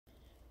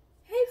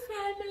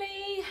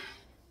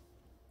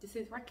This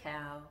is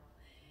Raquel.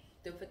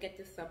 Don't forget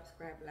to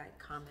subscribe, like,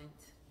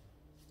 comment.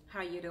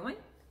 How you doing?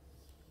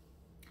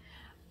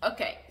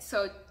 Okay,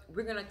 so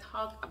we're gonna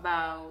talk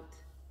about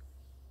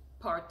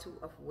part 2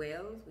 of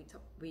wills.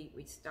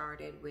 We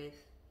started with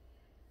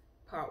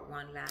part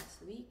 1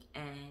 last week,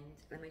 and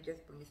let me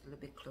just bring this a little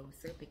bit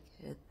closer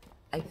because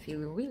I feel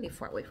really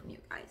far away from you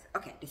guys.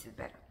 Okay, this is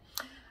better.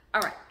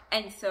 All right,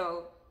 and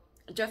so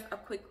just a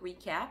quick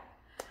recap.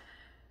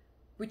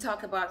 We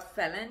talk about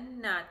felon,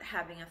 not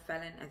having a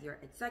felon as your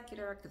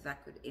executor because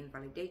that could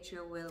invalidate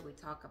your will. We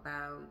talk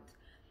about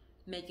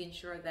making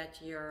sure that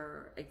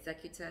your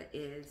executor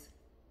is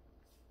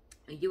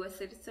a U.S.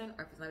 citizen,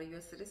 or if it's not a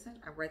U.S. citizen,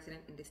 a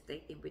resident in the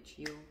state in which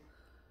you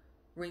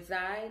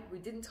reside. We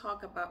didn't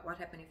talk about what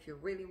happens if you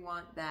really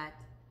want that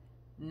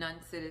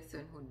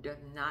non-citizen who does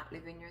not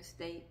live in your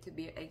state to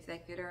be an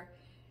executor.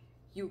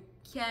 You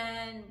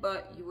can,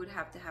 but you would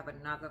have to have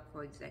another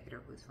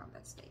co-executor who's from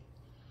that state.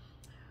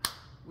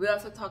 We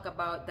also talk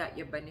about that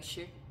your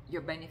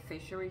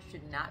beneficiaries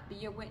should not be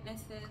your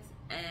witnesses,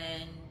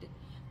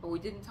 but we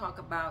didn't talk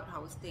about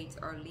how states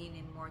are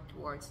leaning more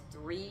towards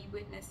 3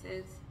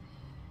 witnesses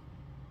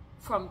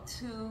from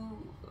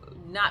 2,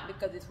 not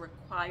because it's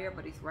required,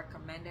 but it's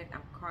recommended.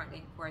 I'm currently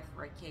in court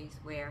for a case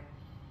where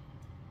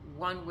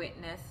one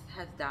witness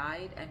has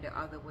died and the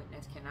other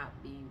witness cannot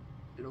be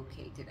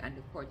located, and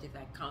the court is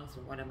like,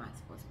 counsel, what am I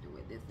supposed to do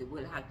with this? The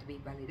will have to be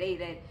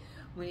validated.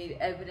 We need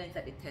evidence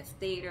that the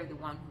testator, the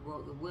one who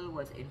wrote the will,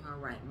 was in her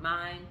right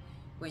mind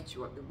when she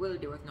wrote the will.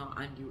 There was no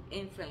undue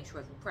influence, she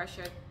wasn't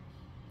pressured.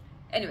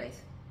 Anyways,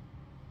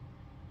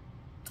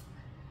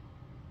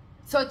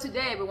 so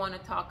today we want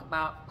to talk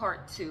about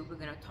part 2. We're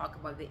going to talk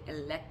about the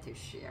elective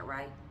share,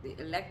 right? The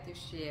elective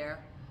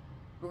share,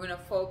 we're going to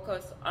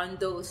focus on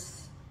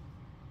those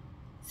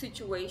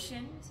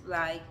situations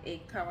like a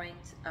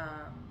current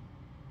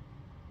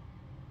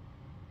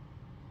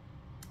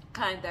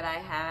kind that I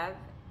have,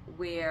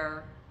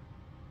 where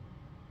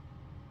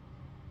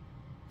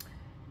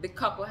the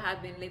couple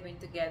have been living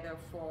together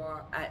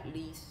for at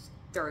least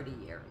 30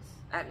 years.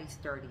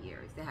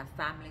 They have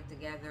family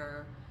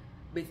together,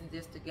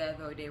 businesses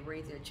together, they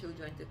raise their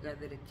children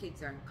together, the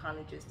kids are in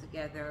colleges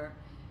together.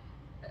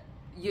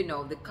 You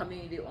know, the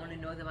community only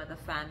knows them as a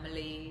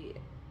family,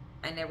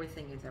 and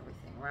everything is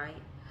everything,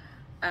 right?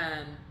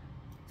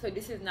 So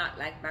this is not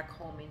like back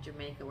home in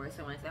Jamaica where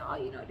someone says, oh,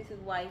 you know, this is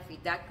wifey.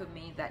 That could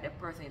mean that the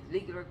person is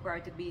legally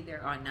required to be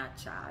there or not,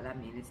 child. I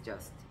mean, it's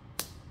just,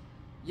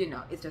 you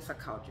know, it's just a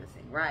culture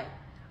thing, right?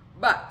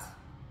 But,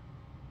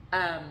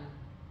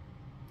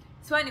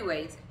 so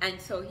anyways,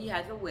 and so he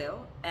has a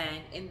will,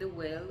 and in the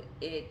will,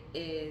 it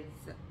is,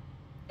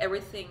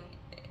 everything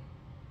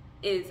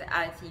is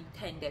as he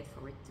intended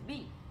for it to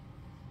be.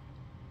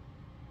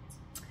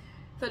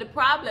 So the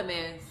problem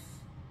is,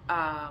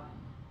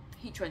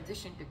 he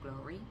transitioned to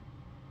glory,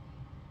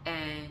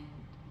 and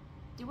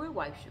the real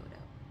wife showed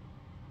up.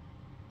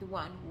 The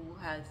one who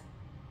has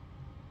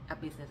a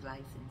business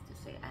license to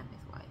say, I'm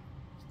his wife,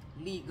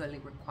 legally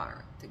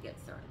required to get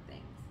certain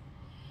things.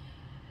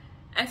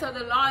 And so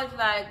the law is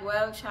like,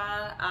 well,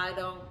 child,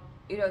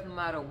 it doesn't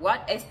matter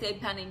what estate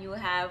planning you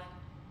have,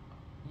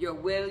 your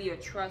will, your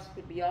trust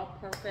could be all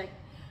perfect.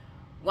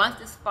 Once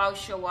the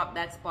spouse show up,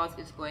 that spouse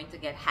is going to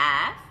get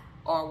half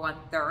or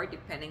 1/3,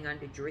 depending on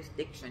the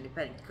jurisdiction,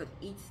 because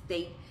each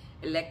state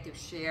elective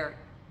share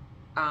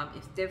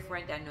is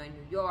different. I know in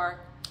New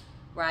York,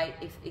 right,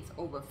 if it's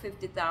over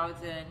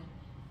 50,000,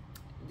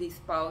 the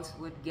spouse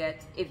would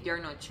get, if there are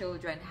no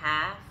children,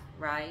 half,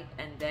 right?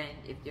 And then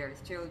if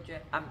there's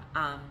children,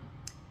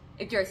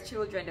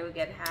 they will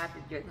get half.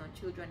 If there's no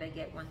children, they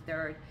get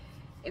 1/3.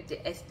 If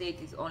the estate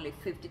is only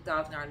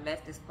 50,000 or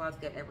less, the spouse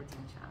get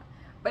everything, child.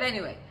 But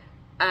anyway,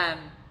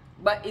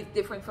 but it's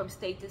different from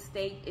state to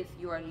state. If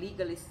you are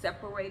legally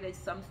separated,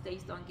 some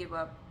states don't give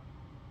a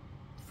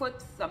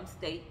foot, some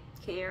states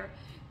care.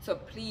 So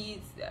please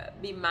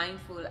be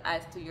mindful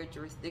as to your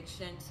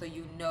jurisdiction, so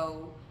you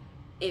know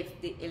if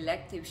the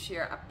elective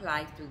share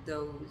applies to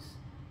those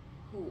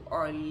who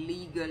are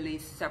legally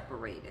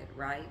separated,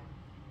 right?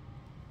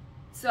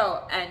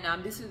 So,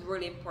 and this is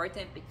really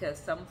important because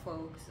some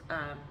folks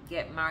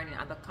get married in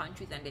other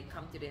countries and they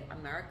come to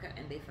America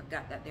and they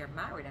forgot that they're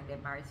married and they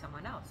married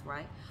someone else,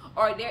 right?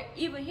 Or they're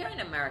even here in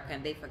America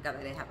and they forgot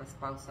that they have a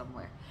spouse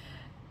somewhere.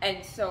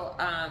 And so,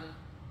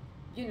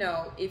 you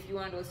know, if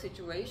you're in those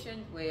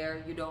situations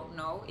where you don't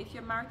know if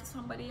you're married to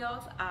somebody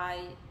else,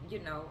 I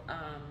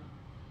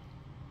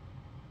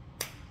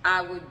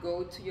would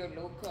go to your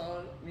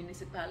local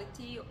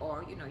municipality,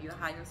 or, you know, you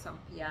hire some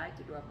PI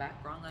to do a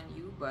background on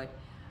you, but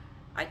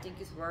I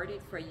think it's worth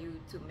it for you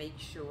to make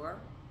sure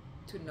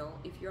to know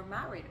if you're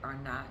married or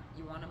not.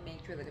 You want to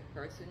make sure that the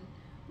person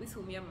with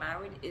whom you're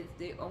married is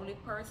the only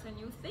person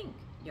you think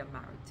you're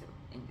married to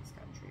in this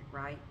country,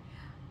 right?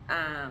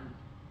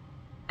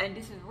 And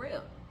this is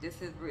real.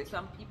 This is real.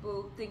 Some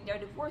people think they're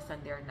divorced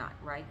and they're not,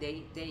 right?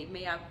 They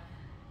may have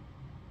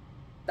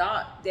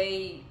thought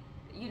they,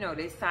 you know,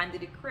 they signed the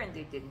decree and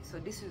they didn't. So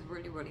this is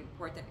really, really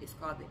important. It's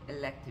called the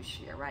elective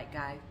share, right,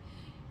 guys?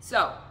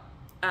 So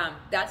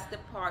That's the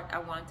part I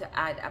want to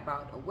add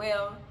about a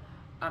will.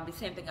 The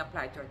same thing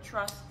applies to a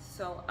trust.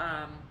 So,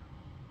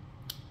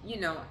 you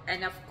know,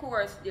 and of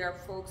course, there are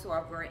folks who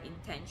are very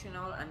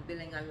intentional and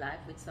building a life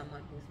with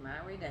someone who's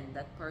married, and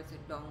that person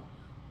don't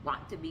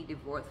want to be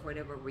divorced for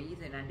whatever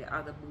reason, and the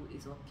other boo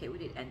is okay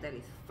with it, and that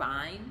is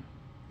fine.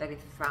 That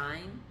is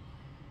fine.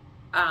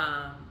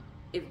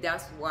 If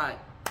that's what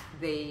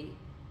they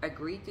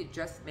agree to,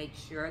 just make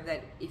sure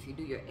that if you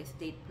do your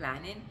estate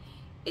planning,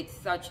 it's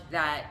such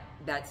that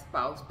that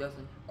spouse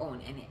doesn't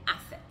own any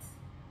assets,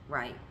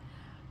 right?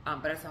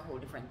 But that's a whole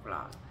different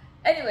vlog.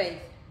 Anyways,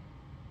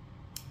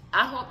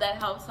 I hope that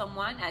helps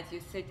someone as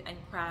you sit and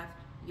craft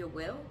your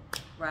will,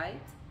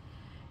 right?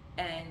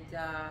 And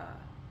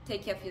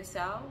take care of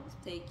yourselves,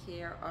 take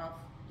care of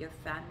your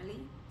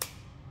family,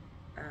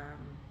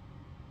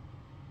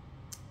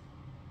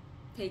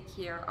 take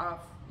care of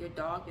your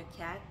dog, your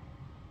cat,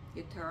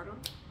 your turtle,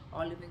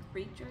 all living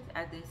creatures,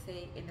 as they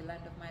say in the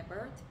land of my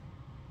birth.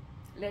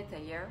 Later,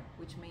 yeah,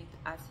 which means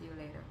I'll see you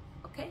later.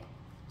 Okay?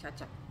 Ciao,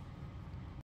 ciao.